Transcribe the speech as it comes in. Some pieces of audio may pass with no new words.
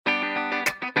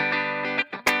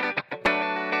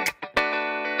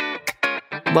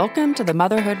Welcome to the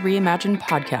Motherhood Reimagined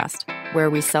podcast, where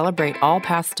we celebrate all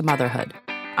paths to motherhood.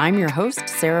 I'm your host,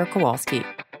 Sarah Kowalski.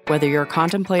 Whether you're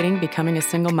contemplating becoming a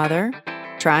single mother,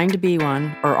 trying to be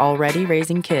one, or already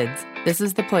raising kids, this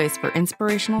is the place for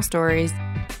inspirational stories,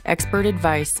 expert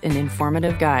advice, and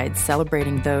informative guides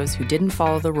celebrating those who didn't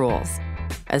follow the rules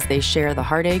as they share the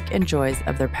heartache and joys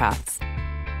of their paths.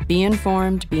 Be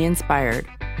informed, be inspired,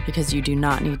 because you do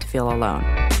not need to feel alone.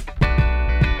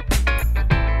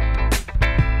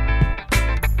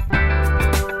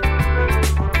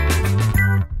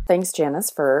 Thanks, Janice,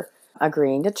 for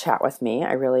agreeing to chat with me.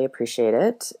 I really appreciate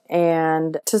it.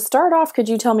 And to start off, could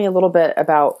you tell me a little bit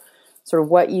about sort of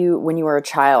when you were a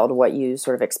child, what you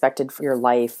sort of expected for your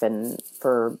life and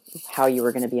for how you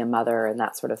were going to be a mother and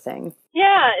that sort of thing?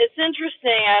 Yeah, it's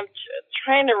interesting. I'm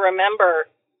trying to remember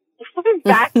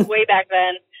way back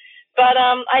then. But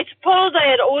I suppose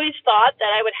I had always thought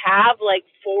that I would have like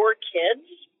 4 kids.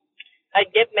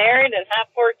 I'd get married and have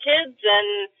 4 kids,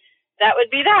 and that would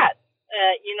be that.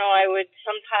 I would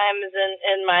sometimes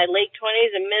in my late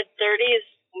 20s and mid 30s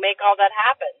make all that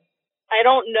happen. I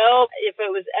don't know if it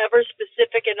was ever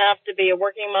specific enough to be a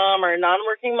working mom or a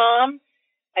non-working mom.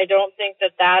 I don't think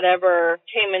that ever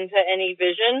came into any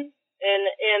vision.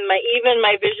 And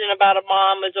my vision about a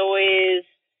mom was always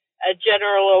a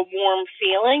general warm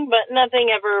feeling, but nothing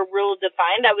ever real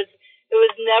defined. It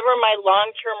was never my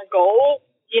long-term goal.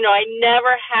 I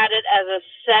never had it as a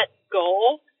set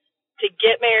goal to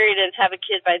get married and have a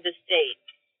kid by this date.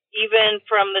 Even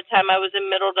from the time I was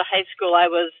in middle to high school, I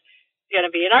was going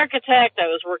to be an architect. I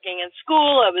was working in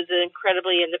school. I was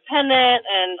incredibly independent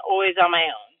and always on my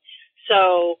own.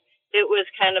 So it was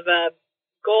kind of a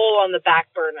goal on the back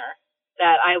burner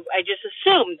that I just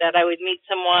assumed that I would meet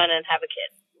someone and have a kid.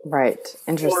 Right.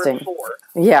 Interesting. Or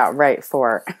 4. Yeah, right.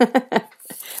 4.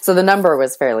 So the number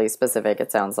was fairly specific,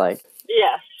 it sounds like.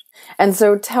 Yes. And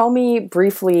so tell me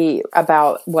briefly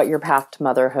about what your path to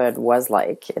motherhood was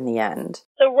like in the end.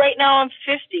 So right now I'm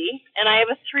 50 and I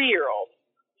have a 3-year-old.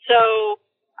 So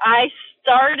I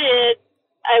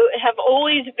have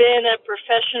always been a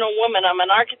professional woman. I'm an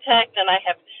architect and I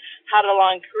have had a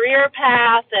long career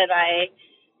path, and I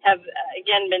have,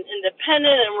 again, been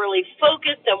independent and really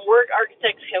focused and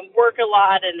architects can work a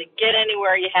lot, and to get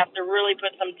anywhere you have to really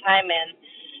put some time in.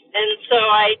 And so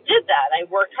I did that. I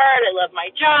worked hard. I love my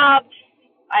job.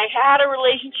 I had a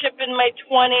relationship in my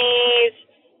 20s.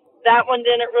 That one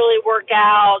didn't really work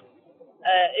out.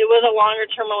 It was a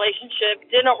longer-term relationship.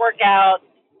 Didn't work out.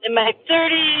 In my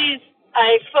 30s,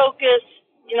 I focused.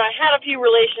 I had a few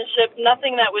relationships,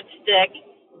 nothing that would stick.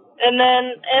 And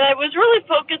I was really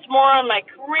focused more on my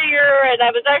career, and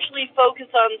I was actually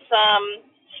focused on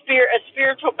a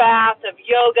spiritual bath of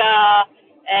yoga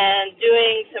and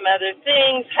doing some other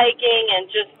things, hiking, and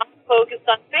just focused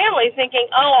on family, thinking,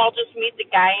 I'll just meet the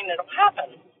guy and it'll happen.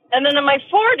 And then in my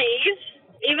 40s,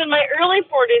 even my early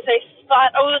 40s, I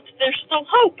thought, there's still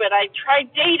hope. And I tried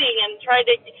dating and tried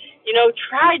to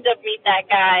meet that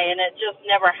guy, and it just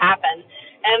never happened.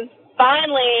 And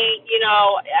finally,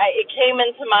 it came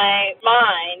into my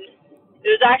mind. It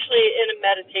was actually in a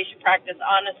meditation practice,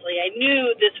 honestly. I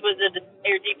knew this was a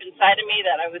desire deep inside of me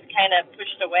that I was kind of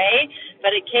pushed away,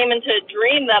 but it came into a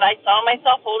dream that I saw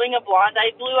myself holding a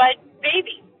blonde-eyed, blue-eyed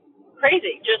baby.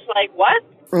 Crazy. Just like, what?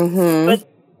 Mm-hmm. But it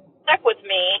stuck with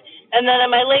me. And then in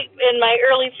my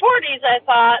early 40s, I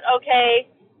thought, okay,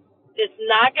 it's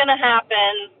not going to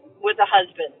happen with a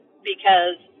husband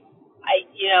because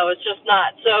it's just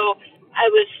not. So I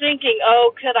was thinking,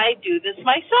 could I do this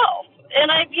myself? And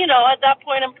at that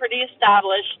point, I'm pretty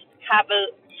established, have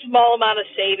a small amount of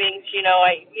savings.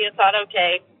 I thought,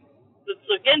 okay, let's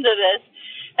look into this.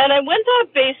 And I went to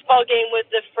a baseball game with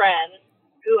a friend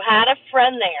who had a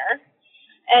friend there,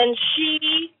 and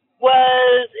she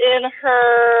was in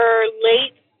her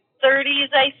late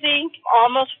 30s, I think,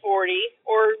 almost 40,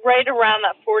 or right around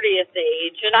that 40th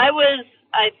age. And I was,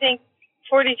 I think,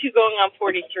 42 going on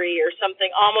 43 or something,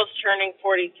 almost turning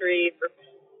 43 or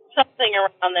something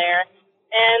around there.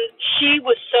 And she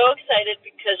was so excited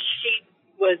because she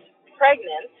was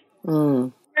pregnant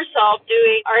herself,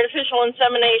 doing artificial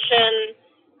insemination,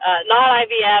 not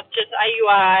IVF, just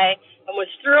IUI, and was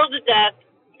thrilled to death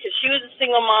because she was a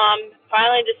single mom,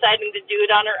 finally deciding to do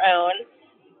it on her own.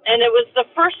 And it was the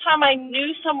first time I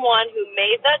knew someone who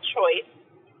made that choice.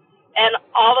 And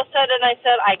all of a sudden I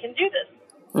said, I can do this.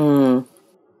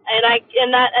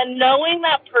 And knowing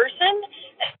that person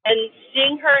and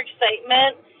seeing her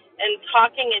excitement and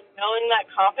talking and knowing that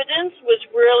confidence was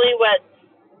really what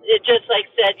it just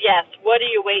said, yes, what are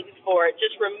you waiting for? It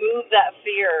just removed that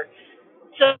fear.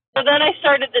 So then I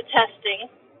started the testing,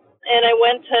 and I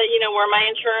went to, where my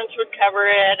insurance would cover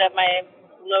it at my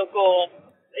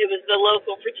it was the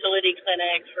local fertility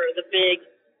clinic for the big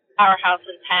powerhouse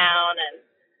in town. And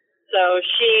so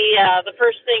the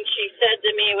first thing she said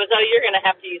to me was, "Oh, you're going to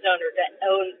have to use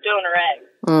donor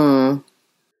eggs." Mm.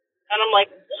 And I'm like,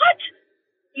 "What?"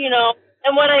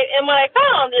 And what I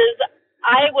found is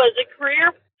I was a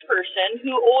career person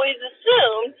who always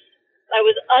assumed I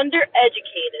was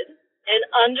undereducated in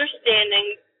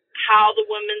understanding how the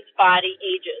woman's body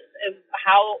ages and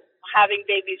how having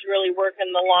babies really work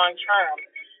in the long term.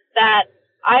 That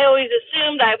I always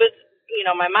assumed I was,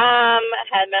 my mom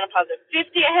had menopause at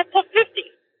 50, I had till 50.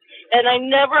 And I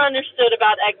never understood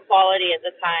about egg quality at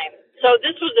the time. So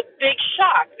this was a big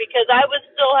shock because I was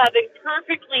still having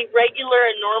perfectly regular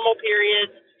and normal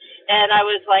periods. And I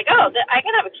was like, oh, I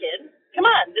can have a kid. Come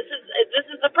on, this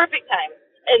is the perfect time.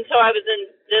 And so I was in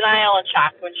denial and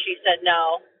shock when she said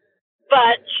no.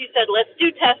 But she said, let's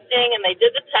do testing, and they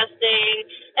did the testing.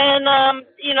 And,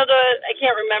 I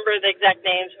can't remember the exact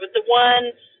names, but the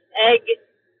one egg,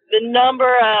 the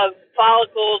number of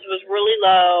follicles was really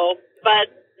low. But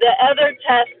the other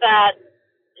test that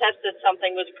tested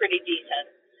something was pretty decent.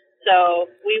 So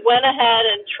we went ahead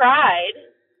and tried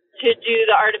to do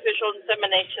the artificial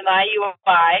insemination, the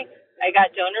IUI. I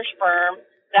got donor sperm.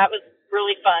 That was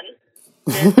really fun.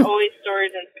 There's always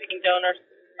stories in picking donor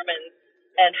sperm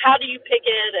and how do you pick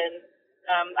it, and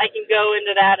I can go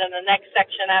into that in the next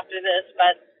section after this.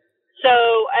 But so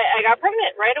I got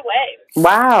pregnant right away.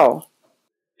 Wow.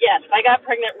 Yes, I got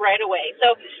pregnant right away.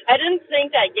 So I didn't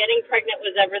think that getting pregnant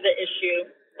was ever the issue,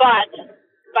 but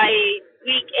by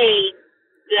week 8,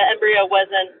 the embryo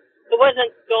wasn't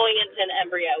going into an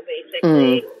embryo,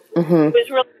 basically. Mm-hmm. It was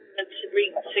really to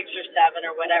week 6 or 7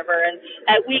 or whatever, and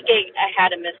at week 8, I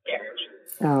had a miscarriage.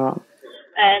 Oh.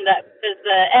 And that was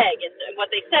the egg. And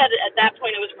what they said at that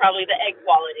point, it was probably the egg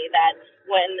quality, that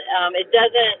when it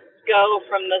doesn't go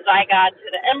from the zygote to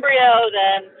the embryo,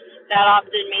 then that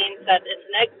often means that it's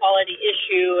an egg quality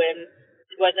issue and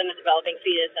it wasn't a developing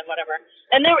fetus and whatever.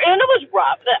 And it was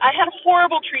rough. I had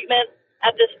horrible treatment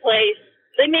at this place.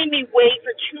 They made me wait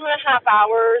for 2.5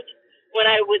 hours when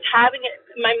I was having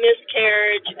my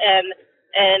miscarriage and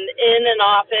in an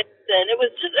office, and it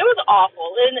was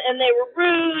awful. And they were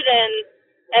rude,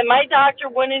 and my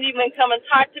doctor wouldn't even come and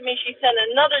talk to me. She sent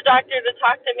another doctor to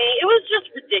talk to me. It was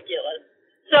just ridiculous.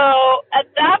 So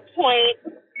at that point,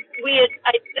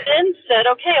 I then said,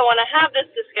 okay, I want to have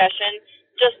this discussion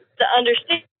just to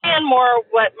understand more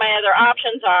what my other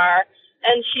options are.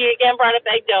 And she again brought up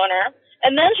egg donor.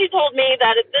 And then she told me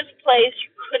that at this place you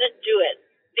couldn't do it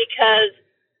because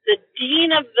the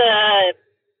dean of the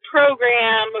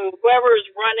program, or whoever was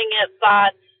running it,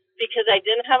 thought because I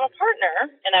didn't have a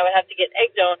partner and I would have to get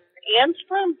egg donor and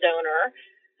sperm donor,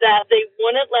 that they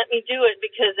wouldn't let me do it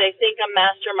because they think I'm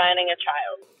masterminding a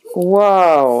child.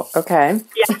 Whoa. Okay.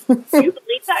 Yeah. Do you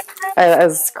believe that?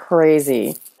 That's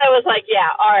crazy. I was like, yeah,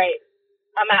 all right,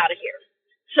 I'm out of here.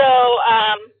 So,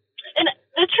 and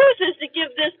the truth is, to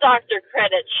give this doctor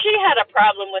credit, she had a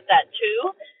problem with that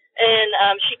too.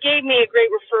 And she gave me a great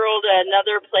referral to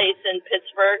another place in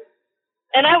Pittsburgh.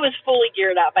 And I was fully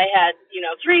geared up. I had,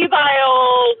 3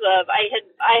 vials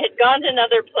I had gone to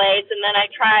another place, and then I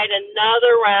tried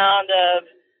another round of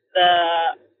the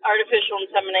artificial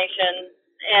insemination,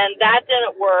 and that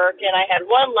didn't work. And I had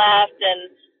one left,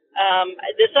 and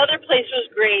this other place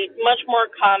was great, much more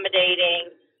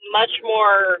accommodating, much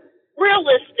more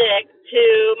realistic to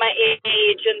my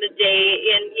age and the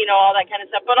day, and all that kind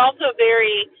of stuff. But also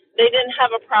they didn't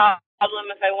have a problem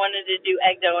if I wanted to do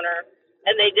egg donor.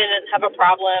 And they didn't have a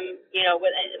problem,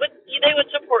 they would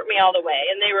support me all the way,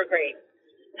 and they were great.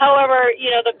 However,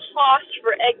 the cost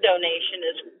for egg donation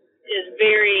is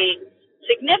very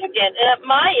significant. And at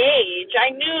my age,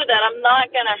 I knew that I'm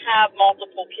not going to have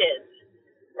multiple kids,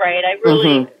 right? I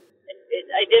really,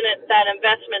 that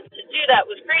investment to do that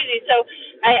was crazy. So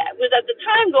I was at the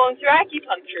time going through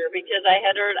acupuncture because I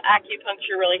had heard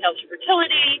acupuncture really helps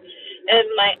fertility, and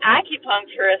my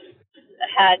acupuncturist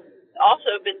had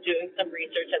also been doing some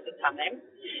research at the time,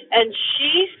 and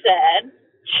she said,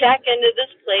 check into this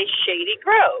place, Shady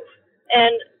Grove.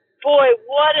 And boy,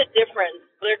 what a difference.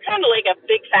 They're kind of like a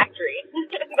big factory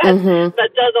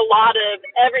that does a lot of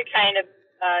every kind of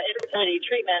infertility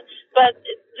treatment, but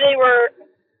they were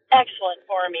excellent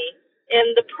for me.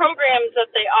 And the programs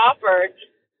that they offered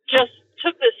just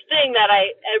took this thing that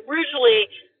I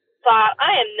originally thought,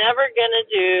 I am never going to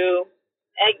do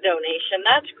egg donation.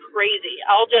 That's crazy.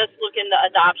 I'll just look into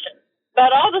adoption.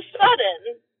 But all of a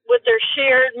sudden, with their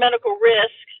shared medical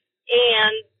risks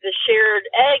and the shared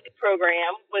egg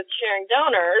program with sharing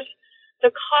donors,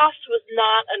 the cost was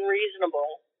not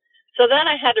unreasonable. So then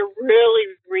I had to really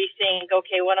rethink,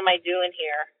 okay, what am I doing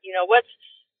here? You know, what's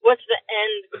the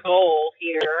end goal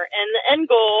here? And the end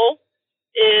goal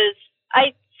is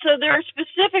so there are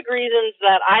specific reasons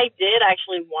that I did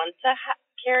actually want to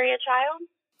carry a child.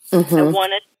 I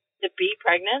wanted to be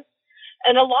pregnant.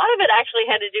 And a lot of it actually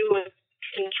had to do with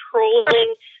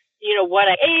controlling, you know, what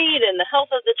I ate and the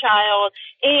health of the child.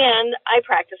 And I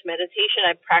practice meditation.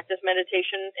 I practiced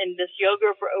meditation and this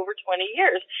yoga for over 20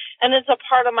 years. And it's a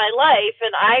part of my life.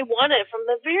 And I wanted from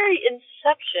the very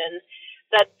inception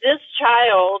that this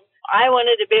child, I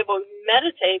wanted to be able to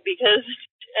meditate because,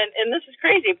 and this is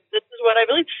crazy, this is what I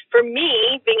believe. For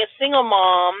me, being a single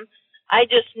mom, I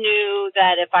just knew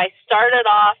that if I started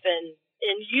off in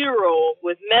utero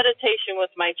with meditation with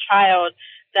my child,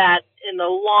 that in the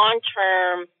long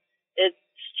term, it's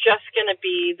just going to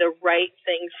be the right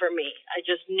thing for me. I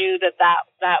just knew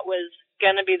that was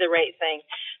going to be the right thing.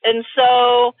 And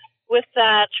so with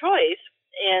that choice,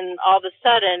 and all of a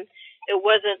sudden, it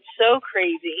wasn't so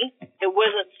crazy. It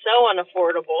wasn't so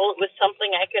unaffordable. It was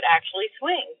something I could actually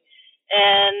swing.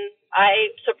 And I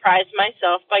surprised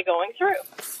myself by going through.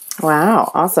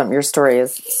 Wow, awesome. Your story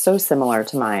is so similar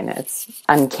to mine. It's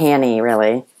uncanny,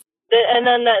 really. And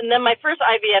then my first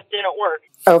IVF didn't work.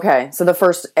 Okay, so the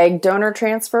first egg donor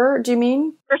transfer, do you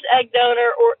mean? First egg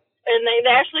donor, and they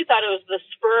actually thought it was the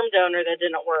sperm donor that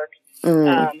didn't work.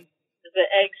 The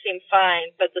egg seemed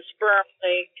fine, but the sperm,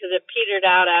 because it petered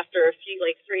out after a few,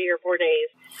 3 or 4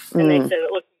 days, and they said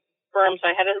it looked sperm,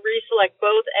 so I had to reselect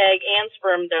both egg and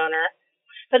sperm donor.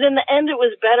 But in the end, it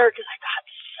was better because I got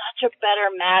such a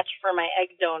better match for my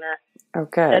egg donor.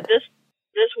 Okay. That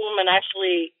this woman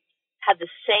actually had the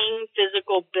same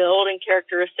physical build and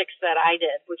characteristics that I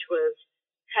did, which was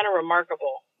kind of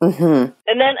remarkable.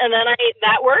 And then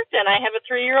that worked, and I have a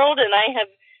 3-year-old, and I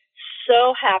have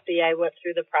so happy I went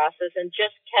through the process and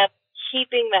just kept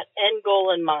keeping that end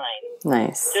goal in mind.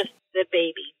 Nice. Just the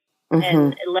baby.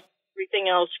 And let everything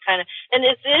else kind of, and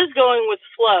it is going with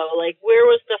flow. Like, where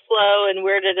was the flow and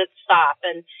where did it stop?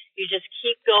 And you just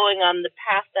keep going on the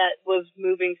path that was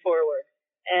moving forward.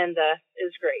 And it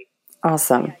was great.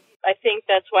 Awesome. I think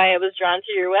that's why I was drawn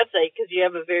to your website, because you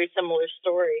have a very similar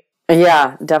story.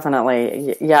 Yeah,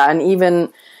 definitely. Yeah, and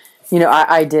even, you know,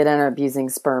 I did end up using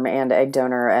sperm and egg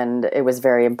donor, and it was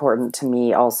very important to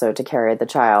me also to carry the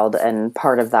child. And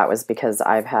part of that was because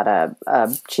I've had a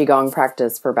Qigong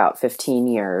practice for about 15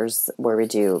 years where we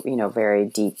do, you know, very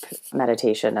deep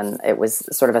meditation. And it was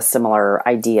sort of a similar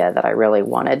idea that I really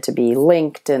wanted to be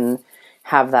linked and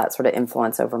have that sort of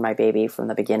influence over my baby from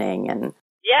the beginning. And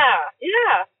yeah.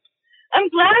 I'm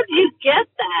glad you get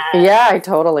that. Yeah, I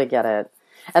totally get it.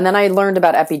 And then I learned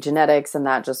about epigenetics, and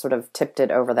that just sort of tipped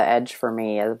it over the edge for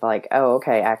me of like, oh,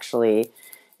 okay, actually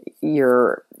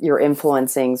you're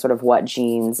influencing sort of what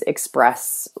genes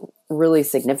express really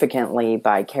significantly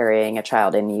by carrying a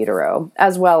child in utero,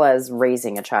 as well as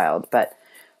raising a child. But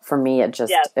for me,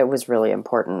 it was really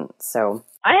important. So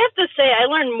I have to say, I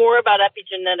learned more about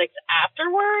epigenetics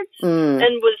afterwards, and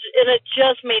it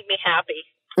just made me happy.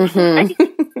 Right?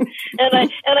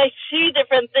 and I see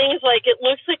different things, like it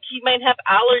looks like he might have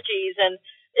allergies, and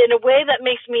in a way that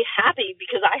makes me happy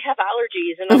because I have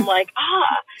allergies, and I'm like,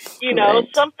 you know,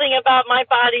 something about my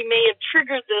body may have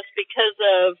triggered this because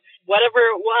of whatever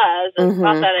it was. And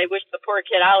not that I wish the poor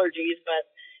kid allergies, but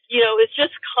you know, it's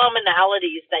just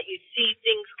commonalities that you see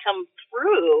things come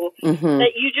through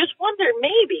that you just wonder,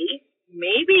 maybe.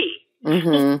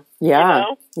 Yeah. You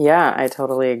know? Yeah, I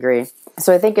totally agree.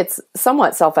 So I think it's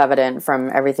somewhat self-evident from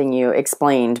everything you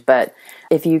explained, but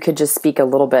if you could just speak a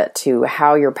little bit to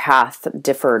how your path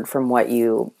differed from what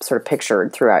you sort of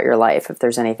pictured throughout your life, if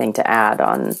there's anything to add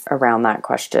on around that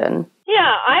question.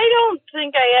 Yeah, I don't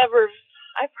think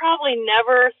I probably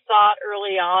never thought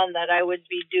early on that I would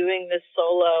be doing this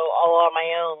solo all on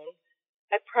my own.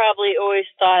 I probably always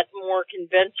thought more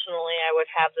conventionally I would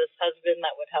have this husband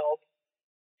that would help,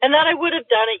 and that I would have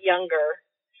done it younger.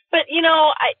 But, you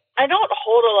know, I don't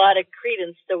hold a lot of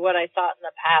credence to what I thought in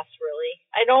the past, really.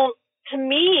 To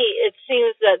me, it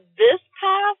seems that this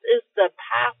path is the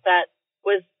path that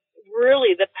was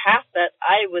really the path that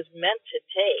I was meant to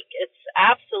take. It's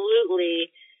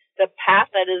absolutely the path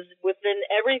that is within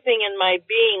everything in my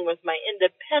being, with my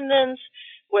independence,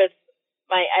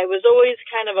 I was always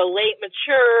kind of a late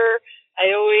mature.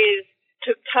 I always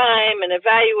took time and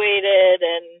evaluated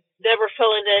and never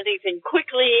fell into anything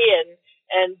quickly,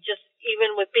 and just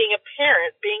even with being a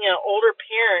parent, being an older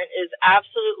parent is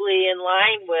absolutely in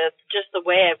line with just the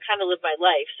way I've kind of lived my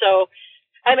life. So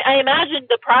I imagined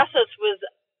the process was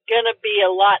going to be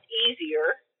a lot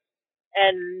easier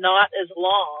and not as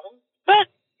long. But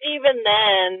even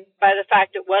then, by the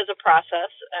fact it was a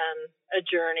process and a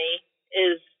journey,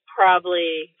 is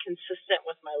probably consistent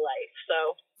with my life. So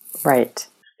right.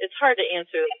 It's hard to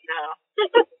answer that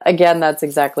now. Again, that's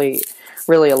exactly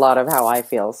really a lot of how I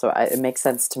feel. So it makes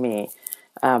sense to me.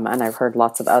 And I've heard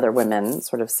lots of other women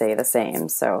sort of say the same.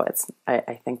 So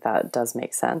I think that does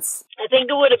make sense. I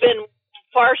think it would have been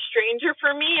far stranger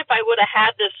for me if I would have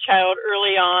had this child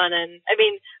early on. And I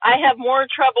mean, I have more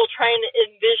trouble trying to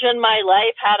envision my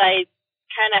life had I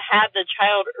kind of had the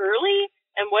child early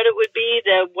and what it would be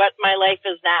to what my life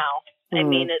is now. I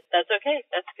mean, that's okay.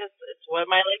 That's because it's what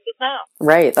my life is now.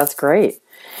 Right. That's great.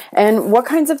 And what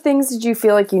kinds of things did you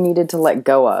feel like you needed to let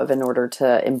go of in order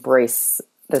to embrace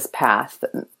this path?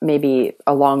 Maybe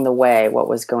along the way, what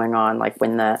was going on? Like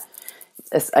when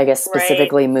I guess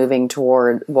specifically moving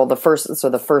toward,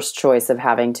 the first choice of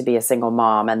having to be a single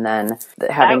mom and then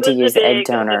having to use egg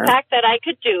donor. The fact that I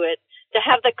could do it, to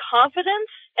have the confidence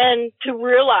and to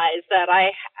realize that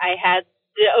I had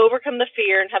to overcome the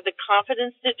fear and have the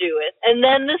confidence to do it. And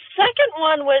then the second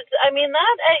one was,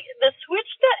 the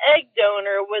switch to egg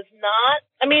donor was not,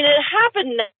 it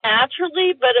happened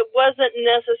naturally, but it wasn't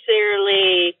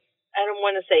necessarily, I don't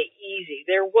want to say easy.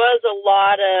 There was a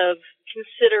lot of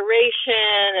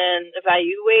consideration and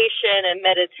evaluation and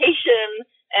meditation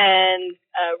and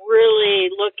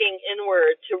really looking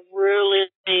inward to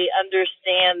really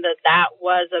understand that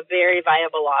was a very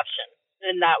viable option.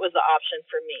 And that was the option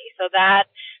for me. So that,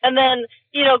 and then,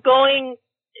 you're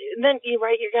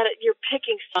right, you're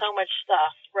picking so much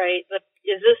stuff, right?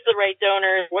 Is this the right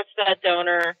donor? What's that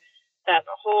donor? That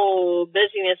whole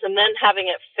busyness, and then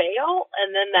having it fail, and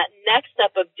then that next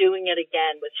step of doing it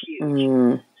again was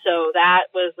huge. So that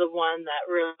was the one that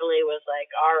really was like,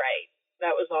 all right,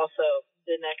 that was also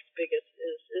the next biggest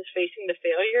is facing the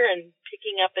failure and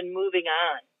picking up and moving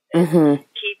on, and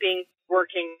keeping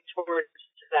working towards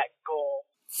that goal.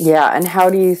 Yeah, and how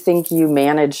do you think you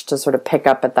managed to sort of pick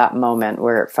up at that moment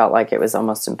where it felt like it was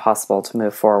almost impossible to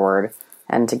move forward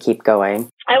and to keep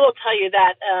going? I will tell you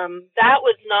that that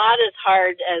was not as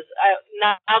hard as,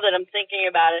 now that I'm thinking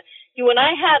about it. When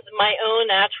I had my own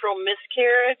natural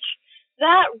miscarriage,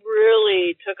 that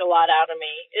really took a lot out of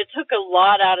me. It took a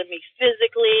lot out of me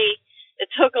physically.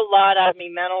 It took a lot out of me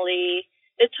mentally.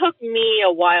 It took me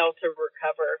a while to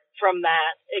recover from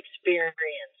that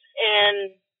experience.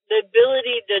 And the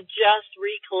ability to just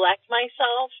recollect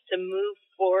myself, to move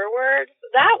forward,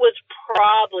 that was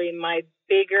probably my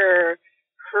bigger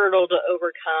hurdle to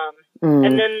overcome.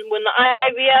 And then when the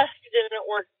IVF didn't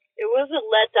work, it wasn't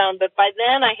let down, but by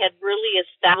then I had really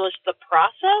established the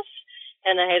process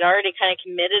and I had already kind of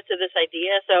committed to this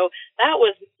idea. So that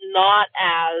was not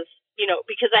as,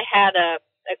 because I had a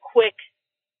quick,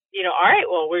 all right,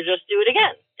 well, we'll just do it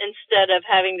again, instead of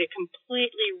having to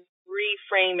completely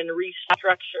reframe and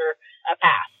restructure a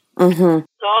path.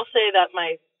 So I'll say that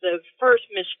the first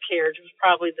miscarriage was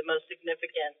probably the most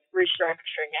significant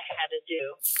restructuring I had to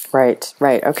do.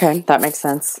 Right. Okay, that makes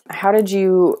sense. How did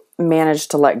you manage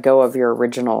to let go of your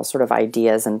original sort of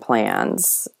ideas and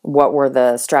plans? What were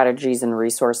the strategies and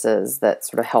resources that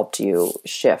sort of helped you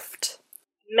shift?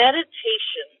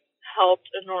 Meditation helped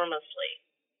enormously.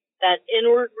 That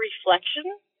inward reflection.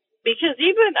 Because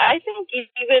I think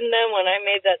even then when I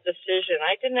made that decision,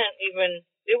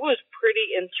 it was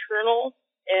pretty internal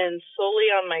and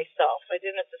solely on myself. I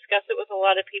didn't discuss it with a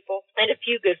lot of people. I had a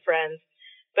few good friends,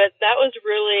 but I'm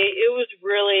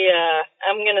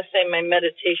going to say my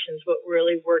meditation's what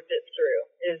really worked it through,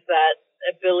 is that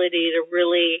ability to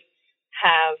really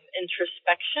have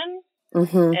introspection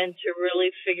and to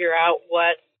really figure out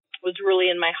what was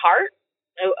really in my heart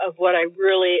of what I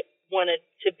really wanted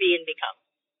to be and become.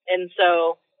 And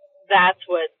so that's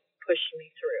what pushed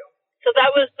me through. So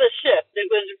that was the shift. It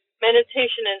was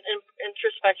meditation and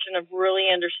introspection of really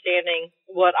understanding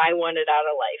what I wanted out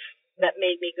of life that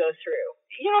made me go through.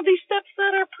 These steps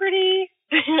that are pretty,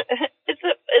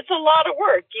 it's a lot of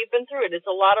work. You've been through it. It's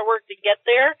a lot of work to get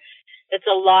there. It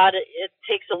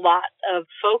takes a lot of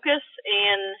focus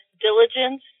and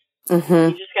diligence.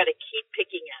 You just got to keep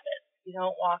picking at it. You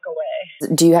don't walk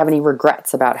away. Do you have any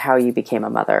regrets about how you became a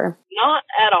mother? Not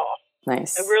at all.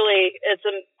 Nice.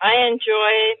 I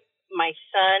enjoy my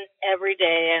son every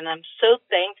day, and I'm so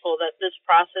thankful that this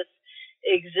process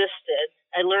existed.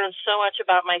 I learned so much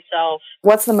about myself.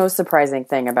 What's the most surprising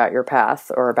thing about your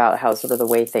path, or about how sort of the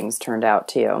way things turned out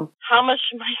to you? How much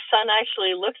my son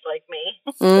actually looks like me.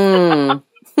 I'm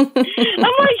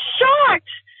shocked.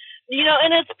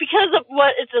 And it's because of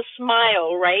it's a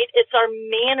smile, right? It's our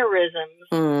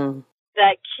mannerisms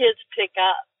that kids pick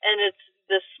up. And it's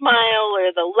the smile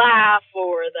or the laugh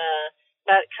or the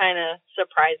that kind of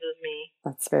surprises me.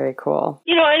 That's very cool.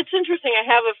 It's interesting. I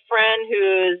have a friend who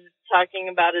is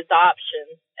talking about adoption,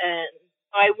 and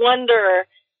I wonder,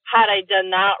 had I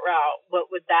done that route, what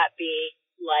would that be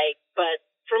like? But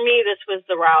for me, this was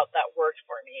the route that worked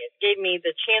for me. It gave me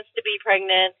the chance to be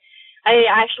pregnant. I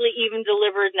actually even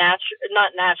delivered not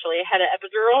naturally. I had an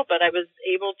epidural, but I was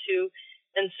able to,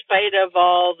 in spite of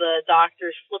all the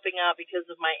doctors flipping out because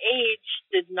of my age,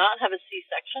 did not have a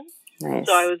C-section. Nice.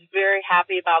 So I was very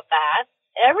happy about that.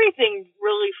 Everything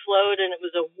really flowed, and it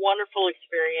was a wonderful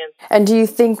experience. And do you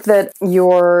think that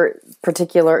your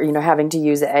particular, having to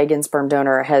use egg and sperm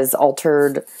donor has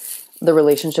altered the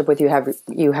relationship you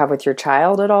have with your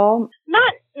child at all?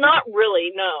 Not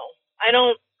really, no. I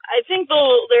don't. I think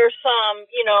there's some,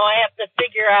 I have to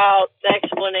figure out the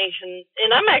explanation,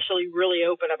 and I'm actually really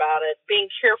open about it, being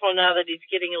careful now that he's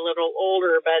getting a little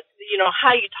older, but,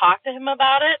 how you talk to him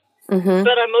about it. Mm-hmm.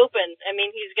 But I'm open. I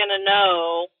mean, he's going to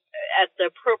know at the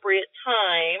appropriate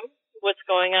time what's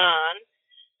going on,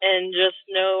 and just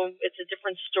know it's a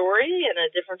different story and a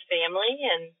different family,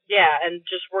 and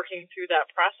just working through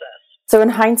that process. So in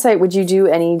hindsight, would you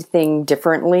do anything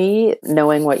differently,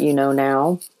 knowing what you know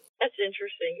now? That's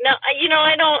interesting. No,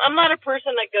 I'm not a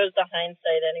person that goes to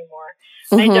hindsight anymore.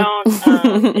 Mm-hmm. I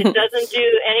don't. It doesn't do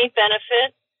any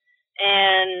benefit.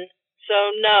 And so,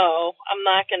 no, I'm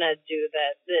not going to do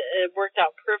that. It worked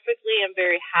out perfectly. I'm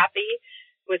very happy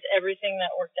with everything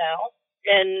that worked out.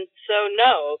 And so,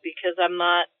 no, because I'm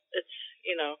not, it's,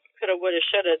 coulda, woulda,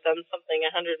 shoulda done something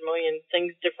 100 million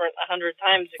things different 100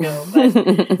 times ago.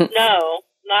 But no,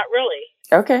 not really.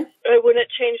 Okay. It wouldn't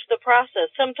change the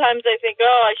process. Sometimes I think,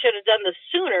 I should have done this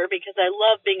sooner because I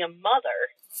love being a mother.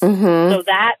 Mm-hmm. So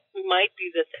that might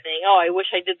be the thing. I wish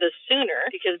I did this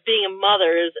sooner because being a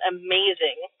mother is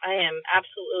amazing. I am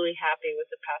absolutely happy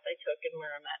with the path I took and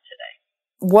where I'm at today.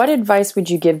 What advice would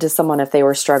you give to someone if they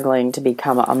were struggling to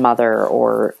become a mother,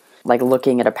 or like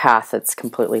looking at a path that's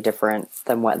completely different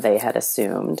than what they had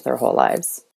assumed their whole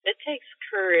lives? It takes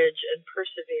courage and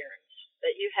perseverance.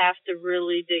 That you have to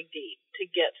really dig deep to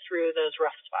get through those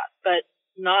rough spots, but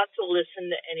not to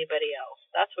listen to anybody else.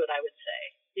 That's what I would say.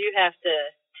 You have to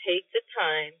take the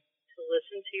time to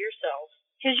listen to yourself,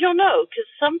 because you'll know,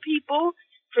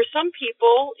 for some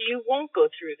people, you won't go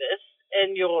through this,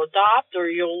 and you'll adopt or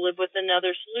you'll live with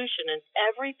another solution, and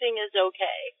everything is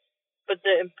okay. But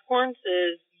the importance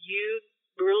is you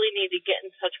really need to get in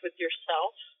touch with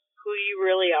yourself, who you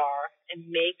really are, and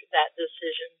make that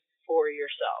decision for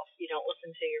yourself. You don't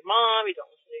listen to your mom, you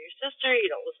don't listen to your sister, you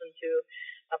don't listen to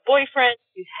a boyfriend.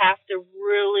 You have to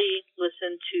really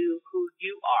listen to who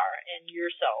you are and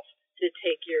yourself to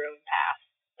take your own path.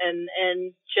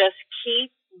 And just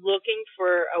keep looking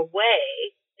for a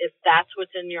way if that's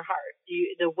what's in your heart.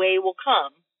 The way will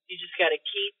come. You just got to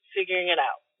keep figuring it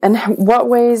out. And what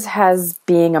ways has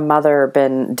being a mother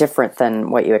been different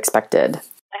than what you expected?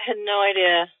 I had no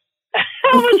idea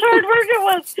how much hard work it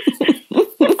was.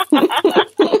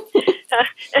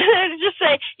 Just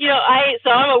say,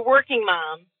 I'm a working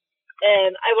mom,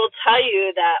 and I will tell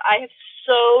you that I have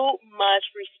so much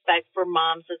respect for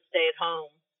moms that stay at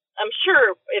home. I'm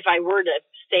sure if I were to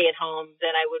stay at home,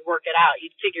 then I would work it out.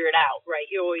 You'd figure it out, right?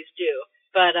 You always do.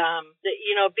 But,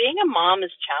 being a mom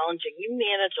is challenging. You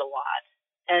manage a lot.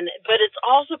 But it's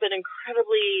also been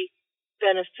incredibly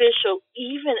beneficial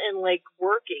even in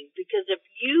working, because if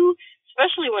you,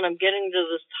 especially when I'm getting to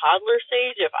this toddler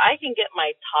stage, if I can get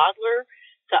my toddler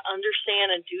to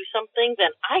understand and do something,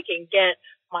 then I can get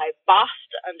my boss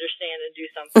to understand and do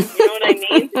something. You know what I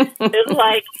mean? It's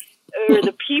or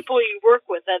the people you work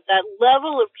with, that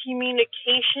level of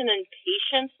communication and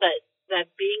patience that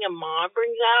being a mom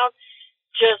brings out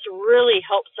just really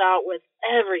helps out with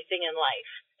everything in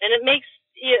life. And it makes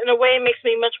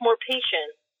me much more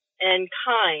patient and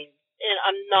kind. And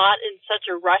I'm not in such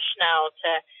a rush now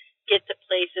to get to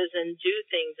places and do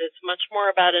things. It's much more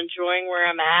about enjoying where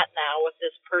I'm at now with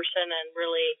this person, and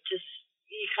really just,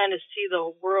 you kind of see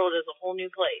the world as a whole new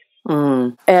place.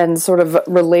 Mm. And sort of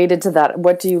related to that,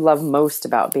 what do you love most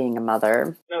about being a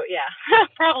mother? Oh, yeah,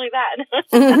 probably that.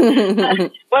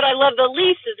 What I love the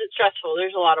least is it's stressful.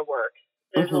 There's a lot of work.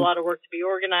 There's a lot of work to be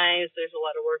organized. There's a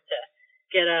lot of work to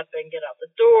get up and get out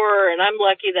the door. And I'm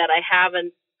lucky that I have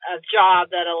a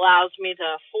job that allows me to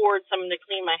afford someone to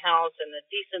clean my house and a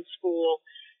decent school.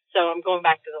 So I'm going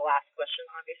back to the last question,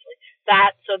 obviously.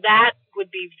 That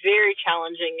would be very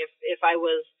challenging if I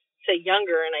was, say,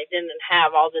 younger and I didn't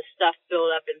have all this stuff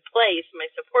built up in place, my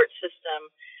support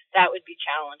system. That would be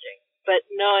challenging. But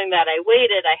knowing that I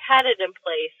waited, I had it in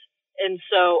place. And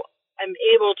so I'm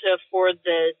able to afford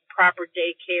the proper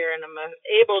daycare, and I'm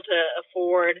able to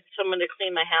afford someone to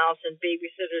clean my house and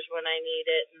babysitters when I need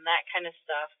it and that kind of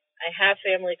stuff. I have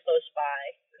family close by.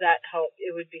 That helped.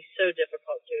 It would be so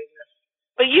difficult doing this.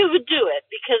 But you would do it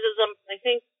because I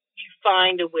think you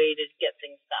find a way to get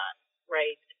things done,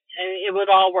 right? And it would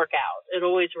all work out. It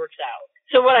always works out.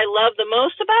 So what I love the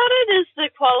most about it is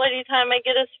the quality time I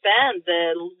get to spend,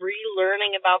 the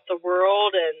relearning about the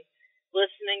world and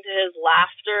listening to his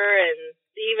laughter, and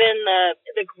even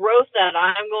the growth that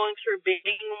I'm going through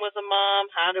being with a mom.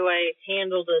 How do I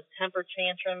handle the temper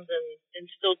tantrums and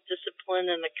instill discipline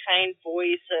and a kind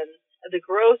voice, and the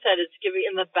growth that it's giving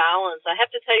and the balance. I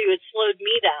have to tell you, it slowed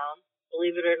me down,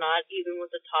 believe it or not, even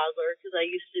with a toddler, because I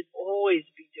used to always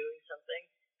be doing something.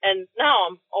 And now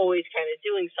I'm always kind of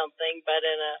doing something, but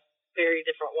in a very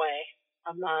different way.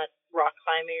 I'm not rock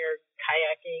climbing or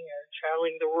kayaking or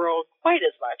traveling the world quite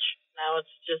as much. Now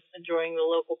it's just enjoying the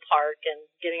local park and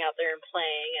getting out there and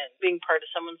playing and being part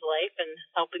of someone's life and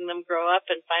helping them grow up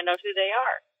and find out who they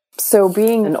are. So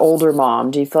being an older mom,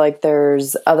 do you feel like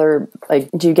there's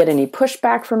do you get any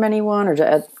pushback from anyone, or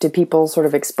do people sort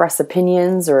of express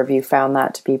opinions, or have you found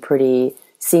that to be pretty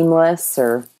seamless?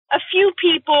 Or a few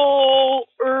people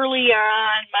early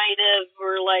on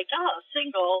were like, oh,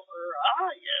 single, or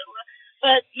oh, yeah.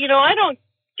 But,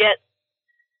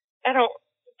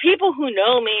 people who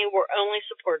know me were only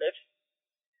supportive.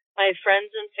 My friends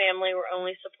and family were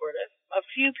only supportive. A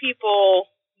few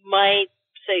people might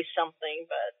say something,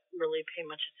 but really pay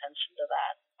much attention to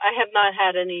that. I have not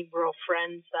had any real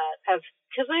friends that have,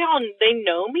 because they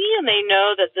know me and they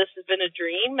know that this has been a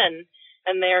dream, and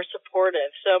they are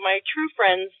supportive. So my true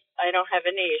friends, I don't have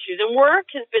any issues. And work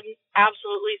has been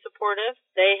absolutely supportive.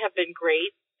 They have been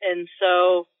great. And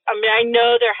so, I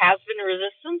know there has been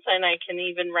resistance, and I can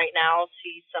even right now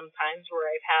see sometimes where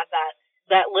I've had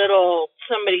that little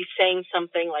somebody saying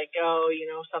something like, oh,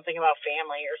 something about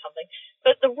family or something.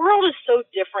 But the world is so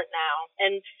different now,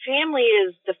 and family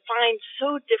is defined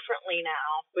so differently now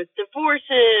with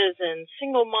divorces and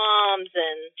single moms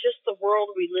and just the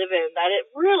world we live in, that it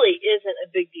really isn't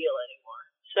a big deal anymore.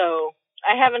 So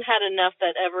I haven't had enough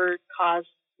that ever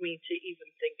caused me to even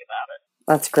think about it.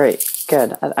 That's great.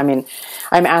 Good.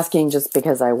 I'm asking just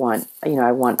because I want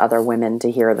other women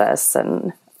to hear this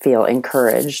and feel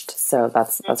encouraged. So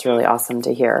that's really awesome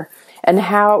to hear. And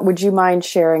how would you mind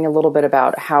sharing a little bit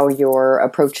about how you're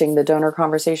approaching the donor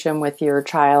conversation with your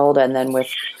child, and then with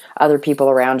other people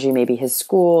around you, maybe his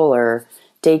school or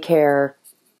daycare?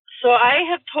 So I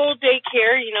have told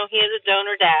daycare, he is a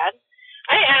donor dad.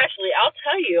 I'll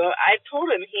tell you, I told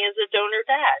him he is a donor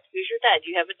dad. Who's your dad?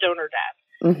 You have a donor dad.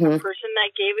 Mm-hmm. A person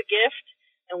that gave a gift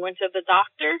and went to the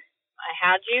doctor. I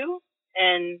had you.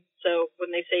 And so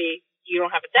when they say you don't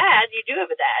have a dad, you do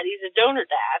have a dad. He's a donor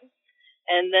dad.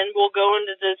 And then we'll go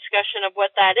into the discussion of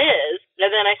what that is. And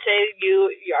then I say,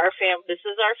 this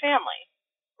is our family,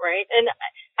 right? And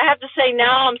I have to say,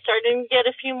 now I'm starting to get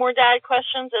a few more dad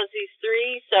questions as he's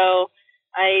 3. So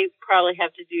I probably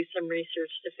have to do some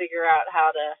research to figure out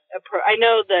how to approach. I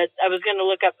know that I was going to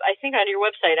look up, I think on your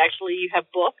website, actually, you have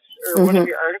books or mm-hmm. one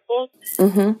of your articles.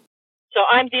 Mm-hmm. So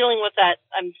I'm dealing with that.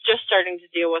 I'm just starting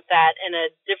to deal with that in a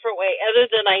different way, other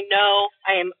than I know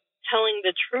I am telling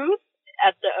the truth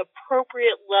at the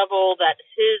appropriate level that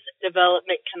his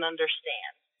development can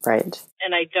understand. Right.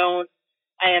 And I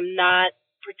am not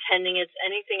pretending it's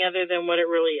anything other than what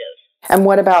it really is. And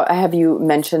what about, have you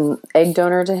mentioned egg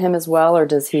donor to him as well, or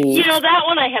does he? That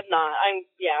one I have not.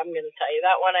 I'm going to tell you,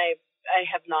 that one I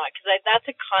have not, because that's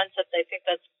a concept I think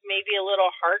that's maybe a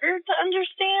little harder to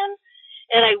understand,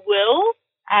 and I will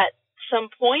at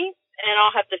some point, and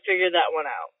I'll have to figure that one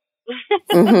out.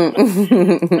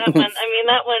 Mm-hmm.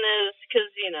 That one is,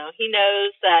 because, he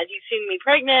knows that he's seen me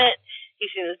pregnant, he's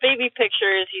seen his baby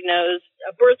pictures, he knows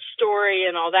a birth story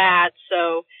and all that,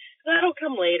 so that'll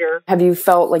come later. Have you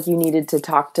felt like you needed to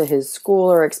talk to his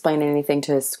school or explain anything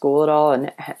to his school at all?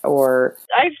 Or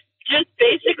I've just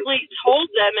basically told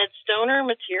them it's donor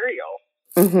material,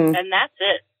 mm-hmm. and that's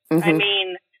it.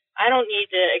 Mm-hmm. I don't need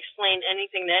to explain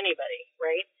anything to anybody,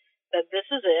 right? That this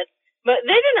is it. But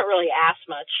they didn't really ask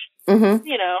much. Mm-hmm.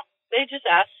 They just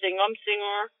asked I'm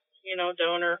single,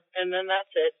 donor, and then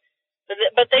that's it.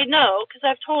 But they know, because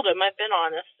I've told them, I've been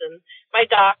honest, and my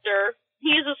doctor,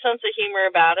 he has a sense of humor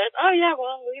about it. Oh, yeah,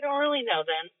 well, we don't really know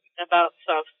then about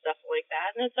stuff like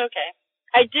that, and it's okay.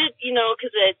 I did,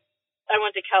 because I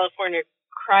went to California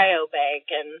Cryobank,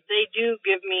 and they do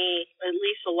give me at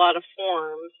least a lot of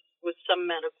forms with some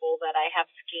medical that I have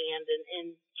scanned and in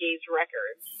Gabe's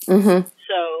records. Mm-hmm.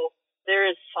 So there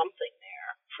is something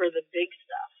there for the big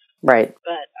stuff. Right.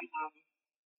 But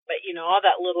But, all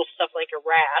that little stuff like a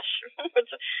rash. Is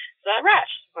that a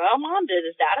rash? Well, Mom,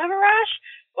 does Dad have a rash?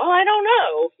 Well, I don't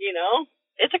know,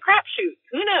 It's a crapshoot.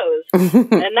 Who knows?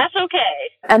 And that's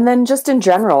okay. And then just in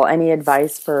general, any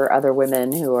advice for other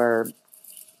women who are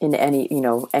in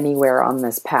anywhere on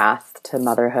this path to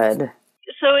motherhood?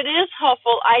 So it is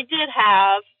helpful. I did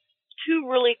have 3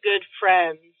 really good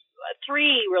friends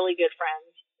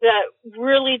that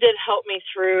really did help me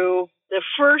through the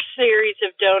first series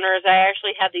of donors. I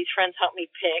actually had these friends help me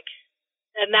pick,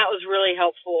 and that was really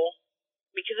helpful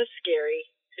because it's scary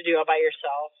to do all by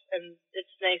yourself, and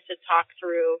it's nice to talk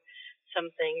through some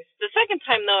things. The second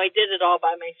time, though, I did it all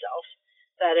by myself,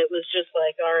 that it was just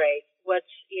like, all right,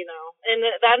 and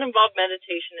that involved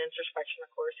meditation and introspection, of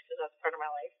course, because that's part of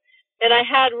my life. And I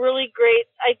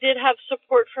did have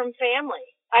support from family.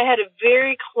 I had a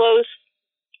very close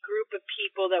group of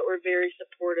people that were very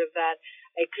supportive, that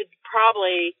I could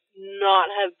probably not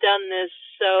have done this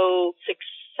so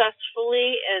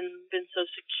successfully and been so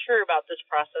secure about this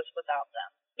process without them.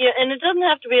 Yeah, and it doesn't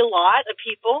have to be a lot of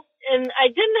people. And I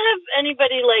didn't have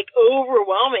anybody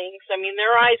overwhelming. So,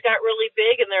 their eyes got really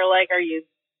big and they're like, are you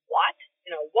what?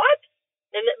 What?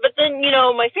 But then,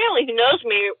 my family who knows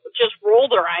me just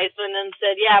rolled their eyes and then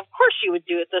said, yeah, of course you would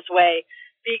do it this way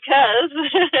because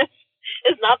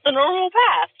it's not the normal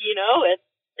path, you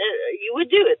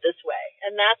would do it this way,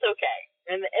 and that's okay.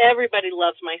 And everybody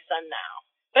loves my son now.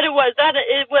 But it was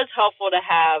helpful to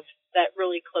have that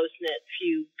really close-knit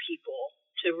few people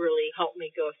to really help me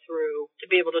go through, to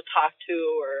be able to talk to,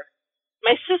 or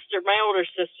my older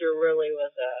sister really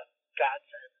was a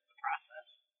godsend in the process.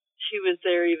 She was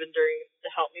there even to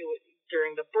help me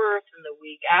during the birth and the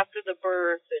week after the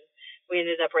birth, and we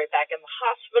ended up right back in the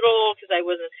hospital because I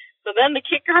wasn't. So then the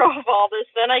kicker of all this,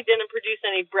 then I didn't produce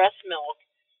any breast milk.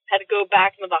 Had to go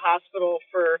back into the hospital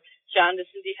for jaundice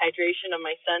and dehydration of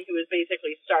my son, who was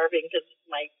basically starving because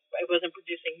I wasn't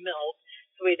producing milk.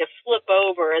 So we had to flip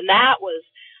over, and that was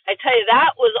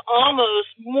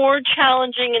almost more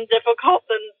challenging and difficult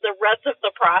than the rest of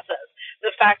the process.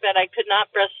 The fact that I could not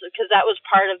because that was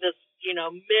part of this,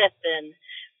 myth and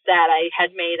that I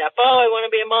had made up. Oh, I want to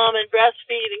be a mom and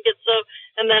breastfeed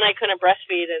and then I couldn't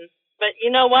breastfeed. But you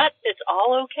know what? It's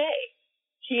all okay.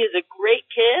 He is a great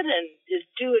kid and is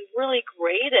doing really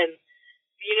great. And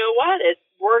you know what? It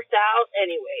worked out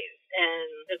anyways, and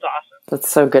it's awesome. That's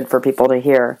so good for people to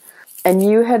hear. And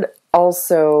you had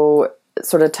also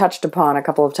sort of touched upon a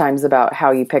couple of times about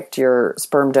how you picked your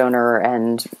sperm donor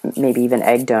and maybe even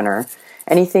egg donor.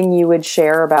 Anything you would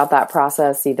share about that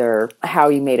process, either how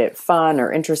you made it fun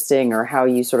or interesting or how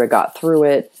you sort of got through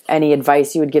it? Any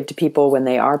advice you would give to people when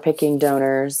they are picking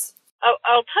donors?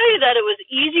 I'll tell you that it was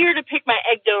easier to pick my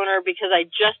egg donor because I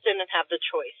just didn't have the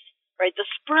choice, right? The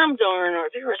sperm donor,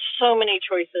 there were so many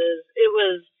choices. It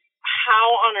was, how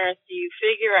on earth do you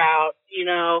figure out,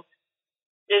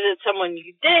 is it someone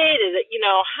you date? Is it,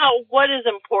 what is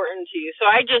important to you? So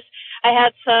I had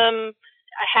to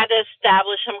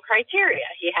establish some criteria.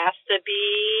 He has to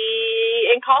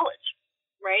be in college,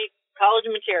 right? College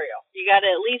material. You got to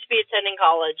at least be attending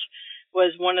college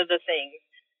was one of the things.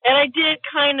 And I did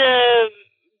kind of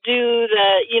do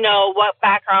the, what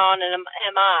background am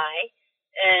I?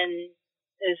 And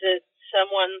is it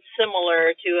someone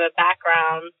similar to a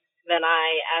background than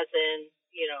I, as in,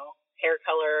 hair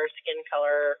color, skin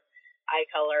color, eye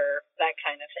color, that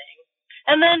kind of thing.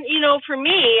 And then, for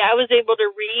me, I was able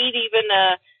to read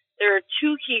there are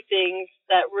 2 key things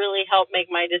that really helped make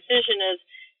my decision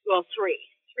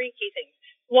three key things.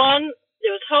 One,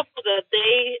 it was helpful that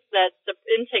the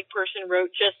intake person wrote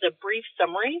just a brief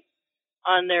summary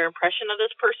on their impression of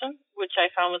this person, which I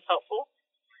found was helpful.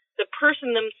 The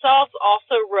person themselves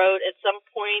also wrote at some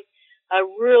point a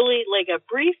really a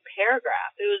brief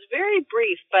paragraph. It was very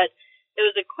brief, but it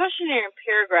was a questionnaire and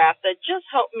paragraph that just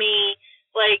helped me,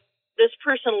 this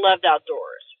person loved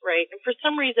outdoors, right? And for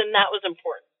some reason that was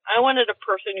important. I wanted a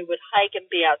person who would hike and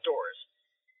be outdoors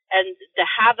and to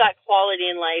have that quality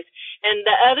in life. And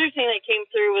the other thing that came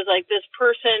through was this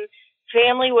person,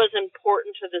 family was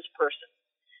important to this person.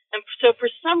 And so for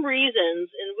some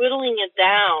reasons, in whittling it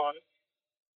down,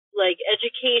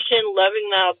 education,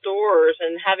 loving the outdoors,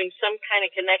 and having some kind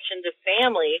of connection to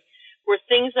family were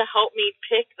things that helped me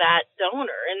pick that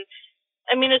donor. And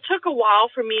it took a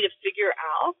while for me to figure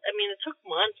out. It took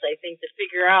months, I think, to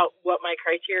figure out what my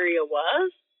criteria was.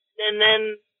 And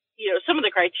then, some of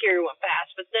the criteria went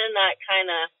fast, but then that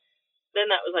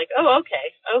was oh,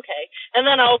 okay. And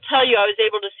then I'll tell you, I was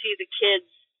able to see the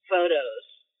kids' photos,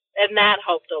 and that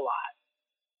helped a lot,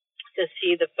 to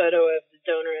see the photo of the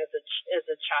donor as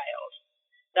a child.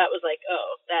 That was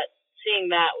seeing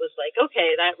that was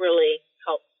okay, that really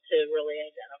helped to to really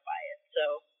identify it. So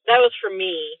that was for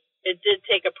me. It did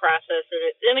take a process,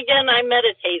 and again, I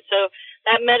meditate. So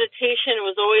that meditation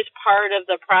was always part of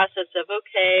the process of,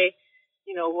 okay,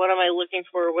 what am I looking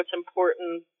for? What's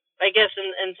important? I guess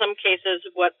in some cases,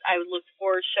 what I would look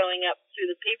for showing up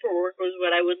through the paperwork was what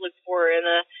I would look for in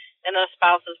a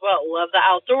spouse as well. Love the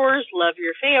outdoors, love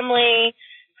your family,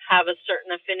 have a certain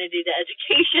affinity to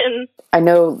education. I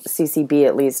know CCB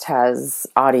at least has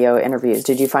audio interviews.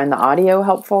 Did you find the audio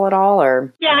helpful at all,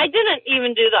 or? Yeah, I didn't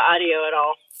even do the audio at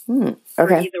all.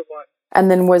 Okay. For either one.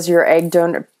 And then was your egg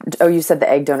donor, you said the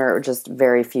egg donor, just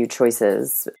very few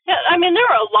choices. Yeah, I mean, there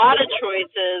were a lot of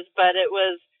choices, but there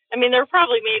were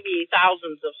probably maybe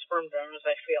thousands of sperm donors,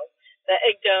 I feel. The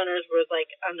egg donors was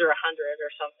like under 100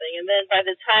 or something. And then by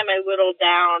the time I whittled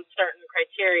down certain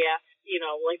criteria,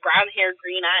 like brown hair,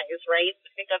 green eyes, right?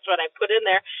 I think that's what I put in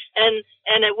there. And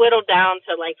it whittled down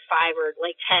to like 5 or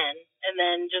like 10. And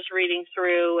then just reading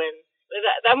through, and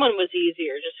that one was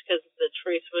easier just because the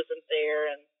choice wasn't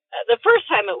there. And the first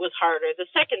time it was harder.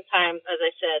 The second time, as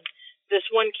I said, this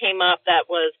one came up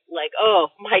that was like,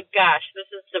 oh my gosh, this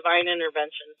is divine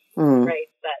intervention,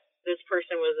 right? That this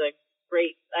person was a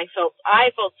great. I felt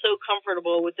so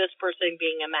comfortable with this person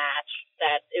being a match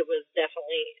that it was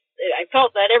definitely. I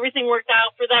felt that everything worked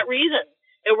out for that reason.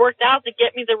 It worked out to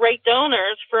get me the right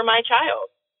donors for my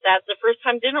child. That the first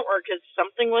time didn't work because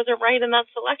something wasn't right in that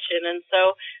selection. And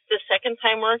so the second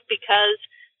time worked because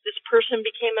this person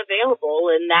became available,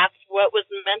 and that's what was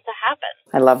meant to happen.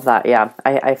 I love that. Yeah.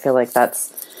 I feel like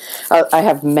I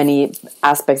have many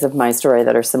aspects of my story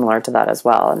that are similar to that as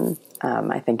well. And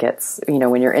I think it's,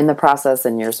 when you're in the process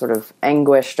and you're sort of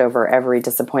anguished over every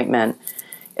disappointment,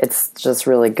 it's just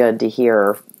really good to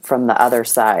hear from the other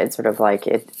side, sort of like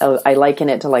it. I liken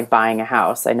it to like buying a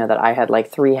house. I know that I had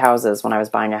like 3 houses when I was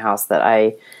buying a house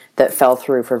that fell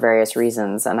through for various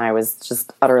reasons, and I was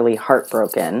just utterly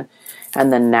heartbroken.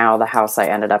 And then now the house I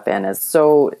ended up in is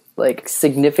so like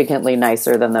significantly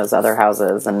nicer than those other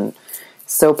houses, and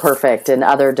so perfect in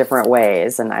other different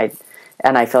ways. And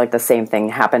I feel like the same thing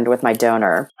happened with my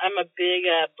donor. I'm a big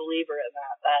believer in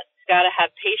that you got to have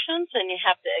patience and you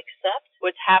have to accept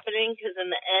what's happening, because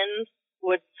in the end,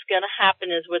 what's going to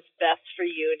happen is what's best for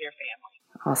you and your family.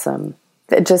 Awesome.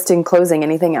 Just in closing,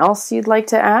 anything else you'd like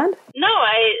to add? No,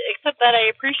 except that I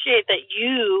appreciate that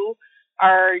you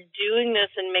are doing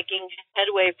this and making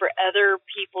headway for other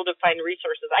people to find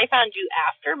resources. I found you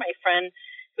after my friend,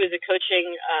 who's a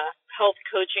health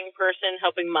coaching person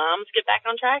helping moms get back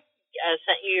on track,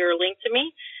 sent you your link to me.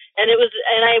 And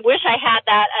I wish I had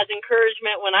that as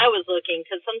encouragement when I was looking,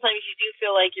 because sometimes you do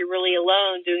feel like you're really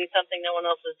alone doing something no one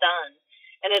else has done.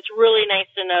 And it's really nice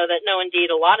to know that, no, indeed,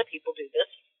 a lot of people do this,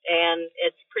 and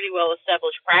it's pretty well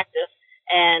established practice.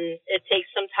 And it takes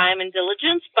some time and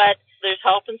diligence, but there's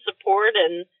help and support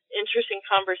and interesting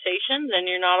conversations, and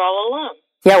you're not all alone.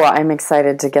 Yeah, well, I'm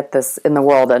excited to get this in the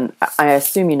world, and I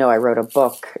assume I wrote a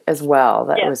book as well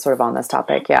that was sort of on this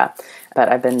topic, yeah.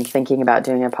 But I've been thinking about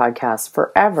doing a podcast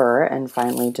forever, and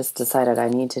finally just decided I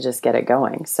need to just get it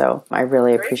going. So I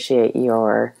really appreciate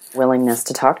your willingness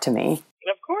to talk to me.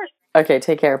 Of course. Okay,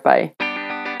 take care. Bye.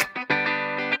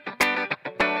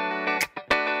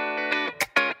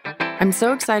 I'm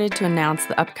so excited to announce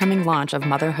the upcoming launch of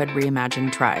Motherhood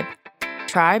Reimagined Tribe.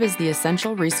 Tribe is the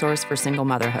essential resource for single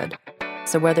motherhood.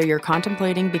 So whether you're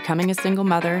contemplating becoming a single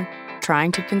mother,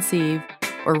 trying to conceive,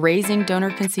 or raising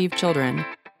donor-conceived children,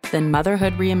 then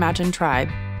Motherhood Reimagined Tribe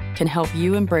can help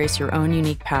you embrace your own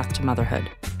unique path to motherhood.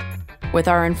 With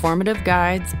our informative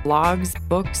guides, blogs,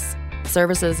 books,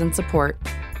 services, and support,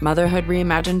 Motherhood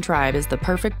Reimagined Tribe is the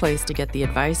perfect place to get the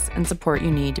advice and support you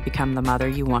need to become the mother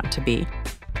you want to be.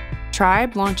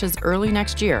 Tribe launches early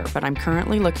next year, but I'm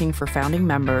currently looking for founding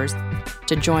members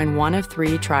to join one of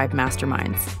 3 Tribe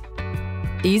Masterminds.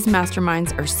 These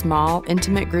masterminds are small,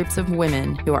 intimate groups of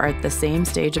women who are at the same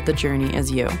stage of the journey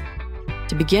as you.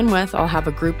 To begin with, I'll have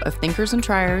a group of thinkers and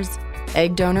triers,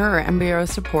 egg donor or embryo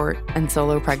support, and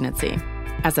solo pregnancy.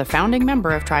 As a founding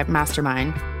member of Tribe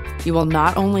Mastermind, you will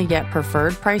not only get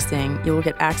preferred pricing, you will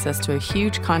get access to a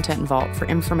huge content vault for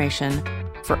information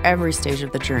for every stage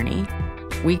of the journey,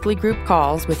 weekly group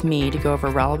calls with me to go over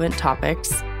relevant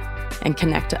topics and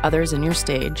connect to others in your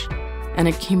stage, and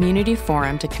a community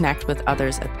forum to connect with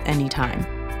others at any time.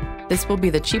 This will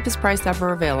be the cheapest price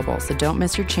ever available, so don't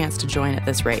miss your chance to join at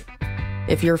this rate.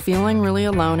 If you're feeling really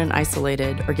alone and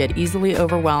isolated or get easily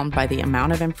overwhelmed by the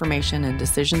amount of information and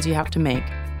decisions you have to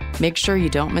make sure you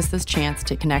don't miss this chance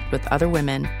to connect with other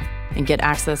women and get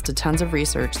access to tons of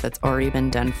research that's already been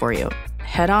done for you.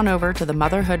 Head on over to the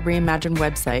Motherhood Reimagined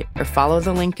website or follow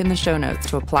the link in the show notes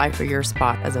to apply for your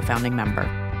spot as a founding member.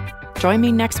 Join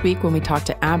me next week when we talk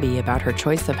to Abby about her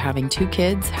choice of having 2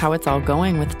 kids, how it's all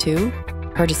going with 2,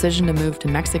 her decision to move to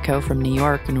Mexico from New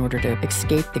York in order to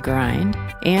escape the grind,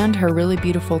 and her really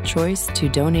beautiful choice to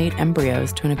donate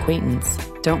embryos to an acquaintance.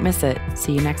 Don't miss it.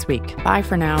 See you next week. Bye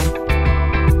for now.